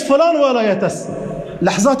نفری که از فلان ولایت است،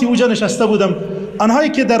 لحظاتی اوجا نشسته بودم، آنهایی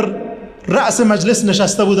که در رأس مجلس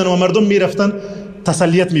نشسته بودن و مردم میرفتن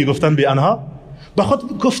تسلیت میگفتن به آنها. با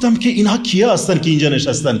خود گفتم که اینها کیا هستن که اینجا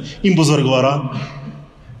نشستن، این بزرگواران؟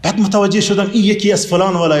 بعد متوجه شدم این یکی از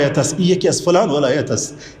فلان ولایت است، این یکی از فلان ولایت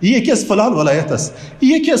است، این یکی از فلان ولایت است،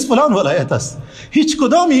 این یکی از فلان ولایت است. هیچ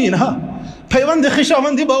کدامی اینها پیوند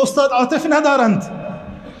خویشاوندی با استاد عاطف ندارند.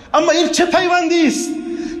 اما این چه پیوندی است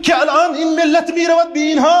که الان این ملت میرود به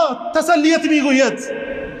اینها تسلیت میگوید؟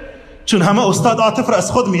 چون همه استاد عاطف را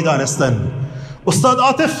از خود میدانستند. استاد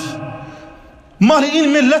عاطف مال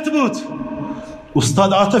این ملت بود،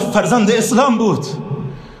 استاد عاطف فرزند اسلام بود،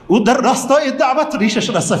 او در راستای دعوت ریشش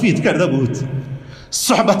را سفید کرده بود.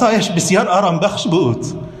 صحبتایش بسیار آرام بخش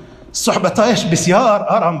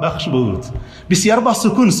بود، بسیار با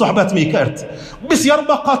سکون صحبت میکرد، بسیار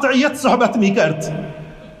با قاطعیت صحبت میکرد.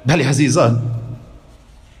 بله عزیزان،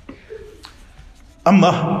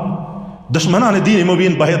 اما دشمنان دین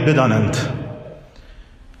مبین باید بدانند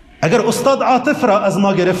اگر استاد عاطف را از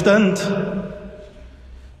ما گرفتند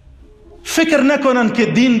فکر نکنند که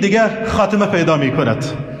دین دیگر خاتمه پیدا می کند.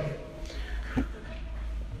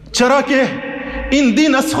 چرا که این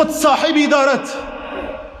دین از خود صاحبی دارد،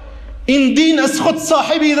 این دین از خود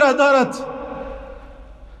صاحبی را دارد.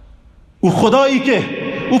 او خدایی که،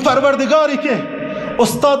 او پروردگاری که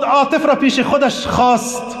استاد عاطف را پیش خودش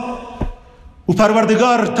خواست، او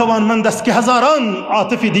پروردگار توانمند است که هزاران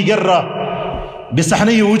عاطف دیگر را به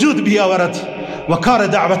صحنه وجود بیاورد و کار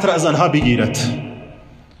دعوت را از آنها بگیرد.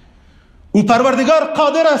 او پروردگار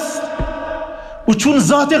قادر است، او چون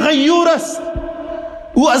ذات غیور است،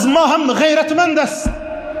 او از ما هم غیرتمند است،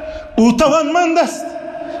 او توانمند است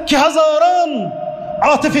که هزاران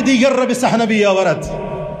عاطف دیگر را به صحنه بیاورد.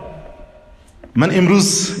 من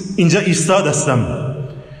امروز اینجا ایستاد هستم،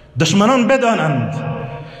 دشمنان بدانند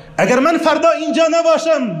اگر من فردا اینجا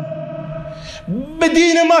نباشم به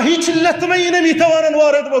دین ما هیچ لطمه‌ای نمیتوانند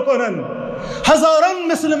وارد بکنن. هزاران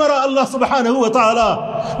مثل مرا الله سبحانه و تعالی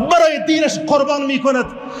برای دینش قربان میکند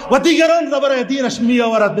و دیگران را برای دینش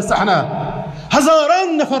میآورد به صحنه،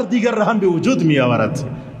 هزاران نفر دیگر را هم به وجود میآورد.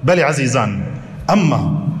 بله عزیزان،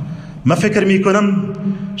 اما من فکر میکنم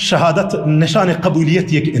شهادت نشان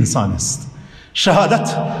قبولیت یک انسان است.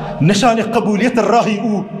 شهادت نشان قبولیت راهی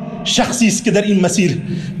او شخصی است که در این مسیر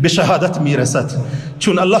به شهادت میرسد.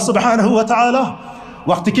 چون الله سبحانه و تعالی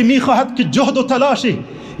وقتی که میخواهد که جهد و تلاش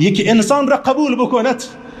یک انسان را قبول بکند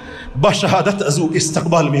با شهادت از او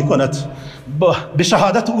استقبال میکند، به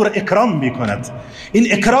شهادت او را اکرام میکند. این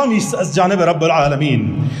اکرامی است از جانب رب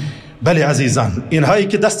العالمین. بله عزیزان، اینهایی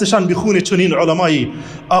که دستشان به خون چنین علمایی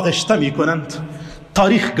آغشته میکنند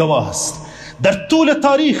تاریخ گواه است. در طول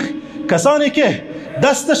تاریخ کسانی که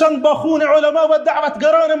دستشان با خون علما و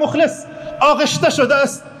دعوتگران مخلص آغشته شده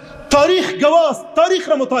است تاریخ گواست، تاریخ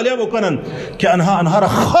را مطالعه بکنن که آنها را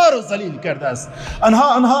خار و ذلیل کرده است.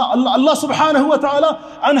 الله سبحانه و تعالی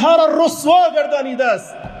آنها را رسوا گردانیده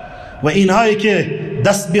است. و اینهایی که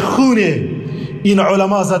دست به خون این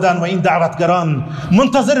علما زدن و این دعوتگران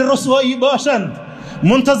منتظر رسوایی باشند،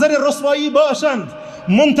 منتظر رسوایی باشند،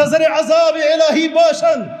 منتظر عذاب الهی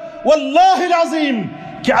باشند، والله العظیم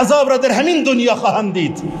که عذاب را در همین دنیا خواهند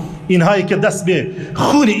دید. اینهایی که دست به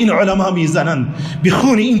خون این علما میزنند، به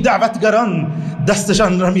خون این دعوتگران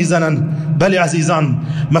دستشان را میزنند. بله عزیزان،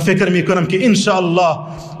 من فکر میکنم که انشاءالله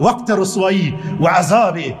وقت رسوایی و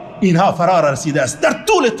عذاب اینها فرا رسیده است. در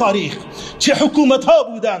طول تاریخ چه حکومت ها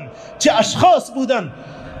بودند، چه اشخاص بودند،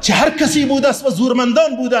 چه هر کسی بوده است و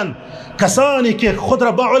زورمندان بودند، کسانی که خود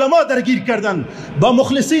را با علما درگیر کردند، با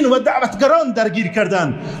مخلصین و دعوتگران درگیر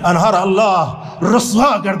کردند، آنها را الله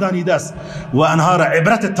رسوا گردانیده است و آنها را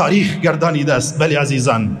عبرت تاریخ گردانیده است. بله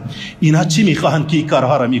عزیزان، اینها چی میخواهند که این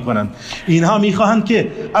کارها را میکنند؟ اینها میخواهند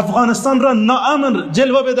که افغانستان را ناامن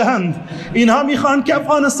جلوه بدهند. اینها میخواهند که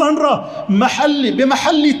افغانستان را به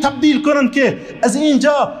محلی تبدیل کنند که از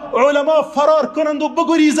اینجا علما فرار کنند و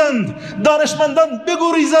بگریزند، دانشمندان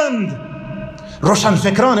بگریزند،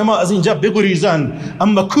 روشنفکران ما از اینجا بگریزند.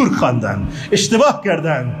 اما کور خواندن، اشتباه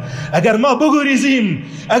کردن. اگر ما بگریزیم،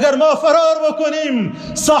 اگر ما فرار بکنیم،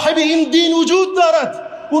 صاحب این دین وجود دارد،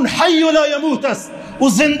 اون حی لا یموت است، او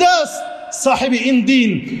زنده است. صاحب این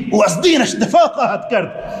دین او از دینش دفاع خواهد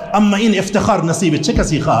کرد. اما این افتخار نصیب چه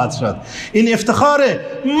کسی خواهد شد؟ این افتخار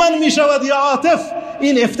من می شود یا عاطف؟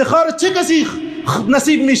 این افتخار چه کسی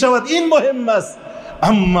نصیب می شود؟ این مهم است.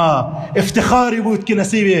 اما افتخاری بود که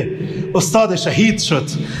نصیب استاد شهید شد.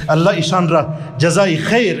 الله ایشان را جزای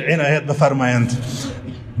خیر عنایت بفرمایند.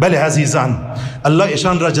 بله عزیزان، الله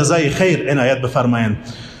ایشان را جزای خیر عنایت بفرمایند.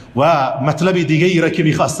 و مطلب دیگری را که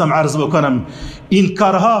میخواستم عرض بکنم، این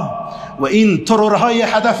کارها و این ترورهای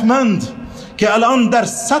هدفمند که الان در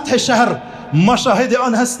سطح شهر ما شاهد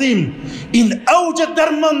آن هستیم، این اوج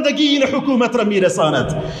درماندگی این حکومت را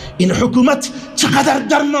میرساند. این حکومت چقدر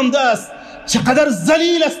درمانده است، چقدر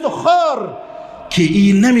ذلیل است و خار که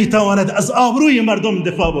این نمیتواند از آبروی مردم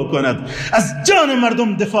دفاع بکند، از جان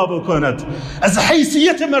مردم دفاع بکند، از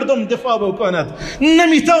حیثیت مردم دفاع بکند،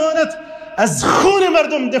 نمیتواند از خون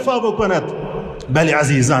مردم دفاع بکند. بله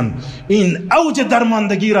عزیزان، این اوج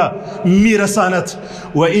درماندگی را میرساند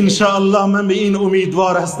و انشاءالله من به این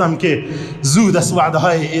امیدوار هستم که زود از وعده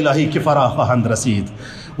های الهی که فرا خواهند رسید.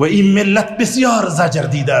 و این ملت بسیار زجر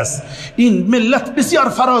دیده است، این ملت بسیار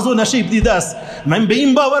فراز و نشیب دیده است. من به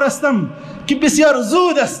این باور هستم که بسیار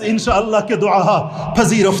زود است انشاءالله که دعاها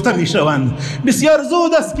پذیرفته می شوند. بسیار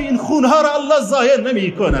زود است که این خونها را الله ضایع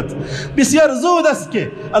نمی کند. بسیار زود است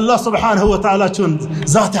که الله سبحانه و تعالی چون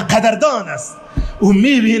ذات قدردان است، او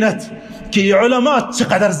می بیند که علما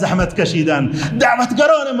چقدر زحمت کشیدن،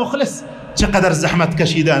 دعوتگران مخلص چقدر زحمت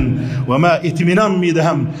کشیدن. و ما اطمینان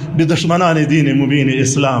میدهم به دشمنان دین مبین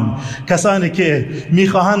اسلام، کسانی که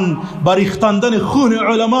میخواهند با ریختاندن خون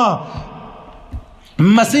علما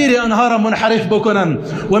مسیر آنها را منحرف بکنن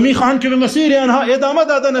و میخواهند که به مسیر آنها ادامه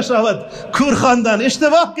داده نشود، کور خواندن،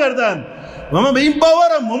 اشتباه کردن. و من به این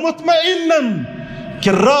باورم و مطمئنم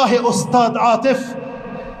که راه استاد عاطف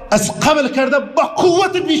از قبل کرده با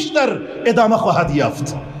قوت بیشتر ادامه خواهد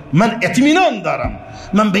یافت. من اطمینان دارم،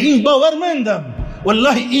 من به این باورمندم،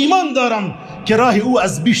 والله ایمان دارم که راه او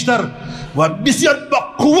از بیشتر و بسیار با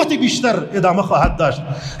قوت بیشتر ادامه خواهد داشت.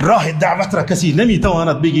 راه دعوت را کسی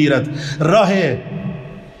نمیتواند بگیرد، راه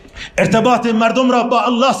ارتباط مردم را با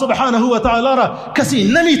الله سبحانه و تعالی را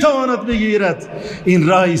کسی نمیتواند بگیرد. این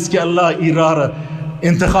راهی است که الله این راه را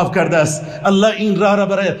انتخاب کرده است، الله این راه را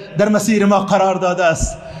برای در مسیر ما قرار داده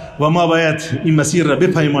است و ما باید این مسیر را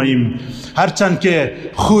بپیماییم. هرچند که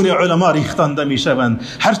خون علما ریختانده می شوند،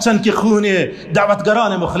 هرچند که خون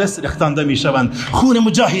دعوتگران مخلص ریختانده می شوند، خون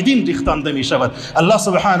مجاهدین ریختانده می شود، الله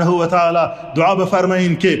سبحانه و تعالی دعا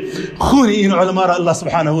بفرمایید که خون این علما را الله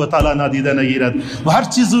سبحانه و تعالی نادیده نگیرد و هر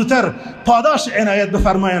چیز زودتر پاداش عنایت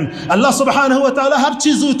بفرمایید. الله سبحانه و تعالی هر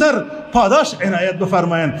چیز زودتر پاداش عنایت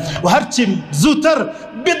بفرمایید و هر چی زودتر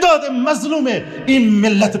به داد مظلوم این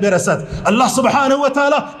ملت برسد. الله سبحانه و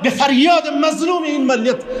تعالی به فریاد مظلوم این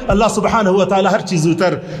ملت الله سبحانه و تعالی هر چیز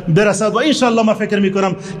زودتر برسد و ان شاء الله ما فکر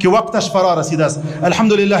میکنم که وقتش فرا رسیده است.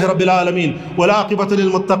 الحمد لله رب العالمین والعاقبة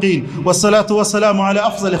للمتقین والصلاة والسلام على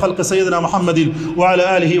افضل خلق سيدنا محمد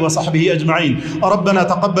وعلى آله وصحبه اجمعين. ربنا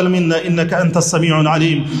تقبل منا انك انت السميع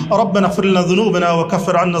العليم. ربنا اغفر لنا ذنوبنا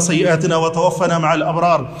وكفر عنا سيئاتنا وتوفنا مع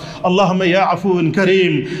الابرار. اللهم يا عفو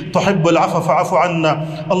كريم تحب العفو فاعف عنا.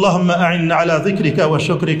 اللهم أعنا على ذكرك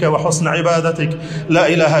وشكرك وحسن عبادتك. لا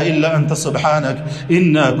إله إلا أنت سبحانك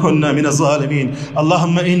إنا كنا من الظالمين.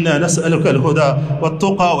 اللهم إنا نسألك الهدى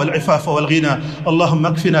والتقى والعفاف والغنى. اللهم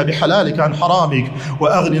اكفنا بحلالك عن حرامك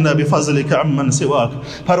وأغننا بفضلك عمن سواك.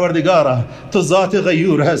 پروردگارا تو ذات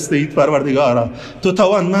غیور هستی. پروردگارا تو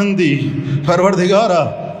توانمندی.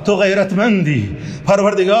 پروردگارا تو غیرتمندی.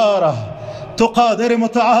 پروردگارا تو قادر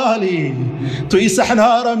متعالی. تو این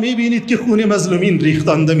صحنه را میبینید که خون مظلومین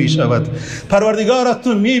ریختنده میشود. پروردگارا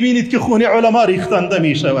تو میبینید که خون علما ریختنده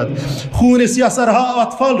میشود، خون سیاسرها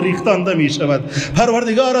اطفال ریختنده میشود.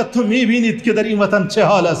 پروردگارا تو میبینید که در این وطن چه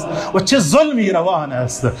حال است و چه ظلمی روان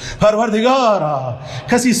است. پروردگارا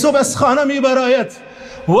کسی صبح از خانه میبراید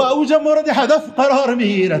و اوجا مورد هدف قرار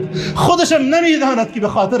میگیرد، خودشم نمیداند که به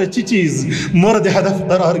خاطر چه چیز مورد هدف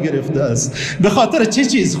قرار گرفته است، به خاطر چه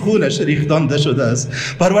چیز خونش ریختنده شده است.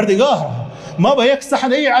 پروردگار ما با یک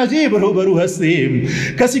صحنه عجیب روبرو هستیم.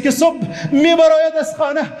 کسی که صبح میبراید از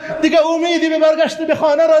خانه دیگه امیدی به برگشت به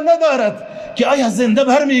خانه را ندارد که آیا زنده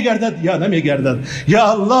برمیگردد یا نمیگردد.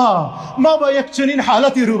 یا الله ما با یک چنین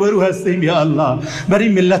حالتی روبرو هستیم. یا الله بر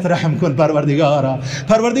این ملت رحم کن. پروردگارا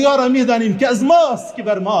پروردگارا میدانیم که از ماست که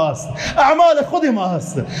بر ماست، اعمال خود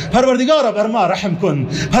ماست. پروردگارا بر ما رحم کن.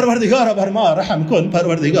 پروردگارا بر ما رحم کن.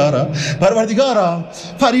 پروردگارا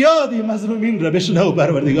فریادی مظلومین را بشنو.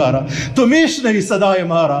 پروردگارا تو میشنوی صدای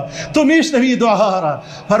ما را، تو میشنوی دعاها را.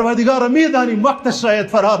 پروردگارا میدانیم وقتش شاید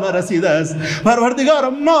فرا نرسیده است. پروردگارا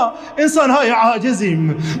ما انسانهای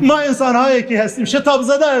عاجزیم، ما انسانهایی که هستیم شتاب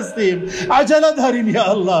زده هستیم، عجله داریم.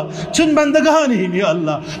 یا الله چون بندگانیم. یا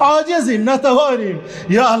الله عاجزیم، نتوانیم.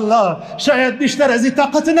 یا الله شاید بیشتر از این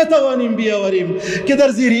طاقت نتوانیم بیاوریم که در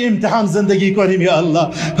زیر امتحان زندگی کنیم. یا الله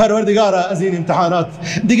پروردگارا از این امتحانات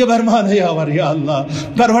دیگه بر ما نیاور. یا الله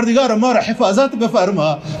پروردگارا ما را حفاظت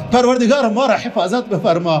بفرما. پروردگارا ما را حفاظت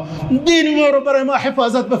بفرما. دین ما را برای ما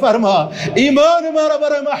حفاظت بفرما. ایمان ما را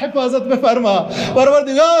برای ما حفاظت بفرما.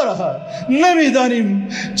 پروردگارا نمیدانیم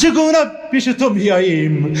چگونه پیش تو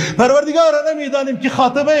بیاییم. پروردگارا نمیدانیم که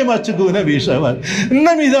خاتمه ما چگونه میشود،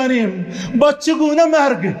 نمیدانیم با چگونه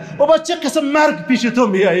مرگ و با چه قسم مرگ پیش تو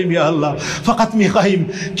بیاییم. یا الله فقط میخواهیم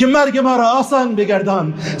که مرگ ما را آسان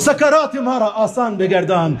بگردان، سکرات ما را آسان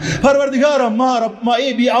بگردان. پروردگارا ما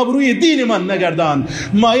بی آبروی دین من نگردان،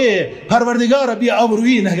 ما پروردگارا بی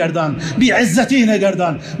آبرویی نگردان، بی عزتی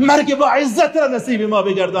نگردان. مرگ با عزت را نصیب ما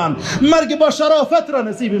بگردان، مرگ با شرافت را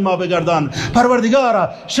نصیب ما بگردان. پروردگارا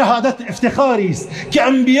شهادت افتخاری است که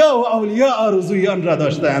انبیا و اولیاء آرزوی آن را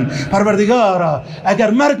داشتند. پروردگارا اگر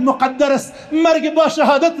مرگ مقدر است، مرگ با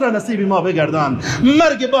شهادت را نصیب ما بگردان،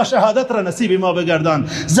 مرگ با شهادت را نصیب ما بگردان.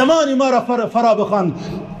 زمان ما را فرا بخوان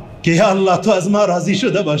که یا الله تو از ما راضی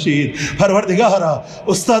شده باشید. پروردگارا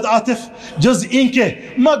استاد عاطف جز این که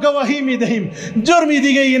ما گواهی میدهیم جرمی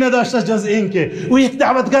دیگه ای نداشته جز این که او یک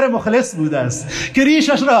دعوتگر مخلص بوده است که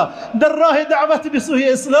ریشش را در راه دعوت به سوی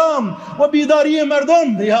اسلام و بیداری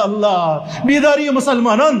مردم، یا الله بیداری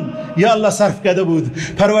مسلمانان، یا الله صرف کرده بود.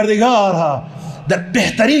 پروردگارا در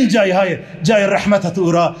بهترین جای رحمتت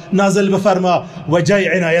او را نازل بفرما و جای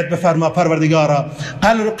عنایت بفرما. پروردگارا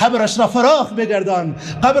قبرش را فراخ بگردان،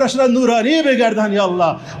 قبرش را نورانی بگردان. یا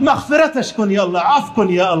الله مغفرتش کن. یا الله عفو کن.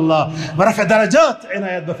 یا الله و رفع درجات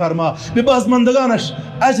عنایت بفرما. به بازماندگانش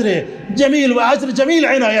اجر جمیل و اجر جمیل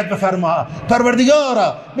عنایت بفرما.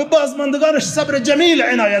 پروردگارا به بازماندگانش صبر جمیل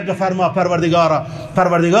عنایت بفرما.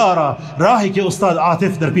 پروردگارا راهی که استاد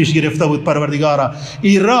عاطف در پیش گرفته بود، پروردگارا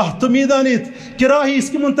این راه تو میدانید که راهی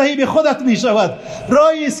است که منتهی به خودت می شود،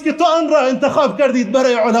 راهی است که تو آن را انتخاب کردید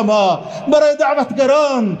برای علما، برای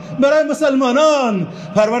دعوتگران، برای مسلمانان.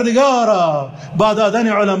 پروردگارا با دادن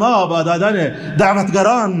علما، با دادن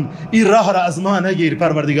دعوتگران این راه را از ما نگیر.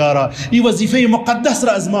 پروردگارا این وظیفه مقدس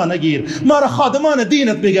را از ما نگیر. ما را خادمان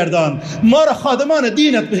دینت بگردان، ما را خادمان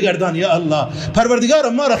دینت بگردان. یا الله پروردگارا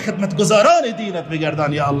ما را خدمتگزاران دینت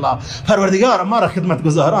بگردان. یا الله پروردگارا ما را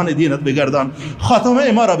خدمتگزاران دینت بگردان.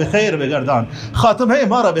 خاتمه ما را به خیر بگردان، خاتمه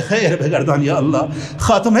ما را به خیر بگردان. یا الله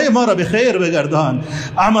خاتمه ما را به خیر بگردان.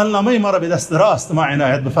 عملنامه ما را به دست راست ما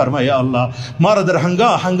عنایت بفرما. یا الله ما را در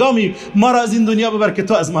هنگامی ما را از این دنیا ببر که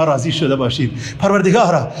تو از ما راضی شده باشید.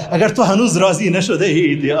 پروردگارا اگر تو هنوز راضی نشده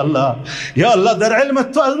اید، یا الله، یا الله در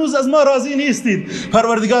علمت تو هنوز از ما راضی نیستید.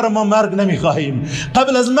 پروردگارا ما مرگ نمیخواهیم،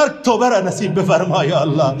 قبل از مرگ توبه را نصیب بفرما. یا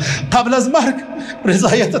الله قبل از مرگ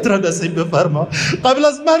رضایتت را نصیب بفرما، قبل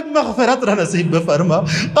از مرگ مغفرت را نصیب بفرما،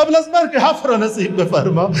 قبل از مرگ عفو را نصیب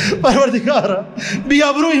بفرما. پروردگارا بی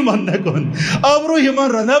آبروی من نکن، آبروی من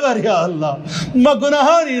را نبر. یا الله ما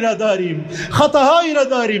گناهانی را داریم، خطاهایی را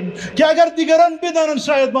داریم که اگر دیگران بدانن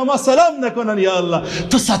شاید با ما سلام نکنن. یا الله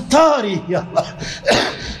تو ستاری. یا الله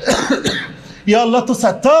یا الله تو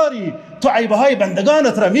ستاری، تو عیبهای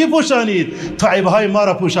بندگانت را می پوشانید، تو عیبهای ما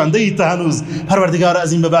را پوشانده ای تا هنوز. پروردگار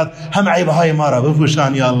از این به بعد هم عیبهای ما را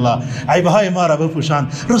بپوشان یا الله، عیبهای ما را بپوشان،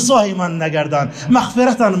 رسوای من نگردان،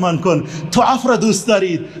 مغفرتان من کن. تو عفو دوست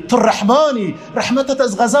دارید، تو رحمانی، رحمتت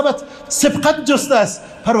از غضبت سبقت جسته است.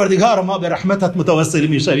 پروردگار ما به رحمتت متوسل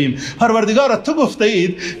می شویم. پروردگار تو گفته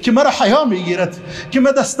اید که مرا حیا می گیرد که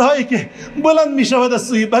من دستهایی که بلند می شود از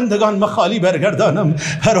سوی بندگان ما خالی برگردانم.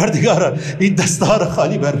 پروردگار این دستها را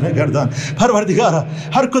خالی برگردان. پروردگار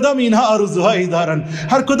هر کدام اینها آرزوهایی دارن،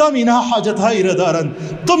 هر کدام اینها حاجتهایی را دارن،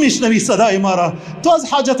 تو میشنوی صدای ما را، تو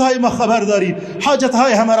از حاجتهای ما خبر داری،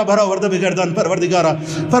 حاجتهای همه را برآورده بگردان.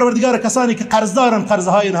 پروردگار کسانی که قرض دارن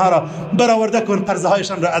قرضهای اینها را برآورده کن،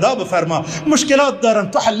 قرضهایشان را ادا بفرما. مشکلات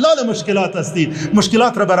دارن، تو حلال مشکلات هستی،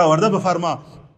 مشکلات را برآورده بفرما.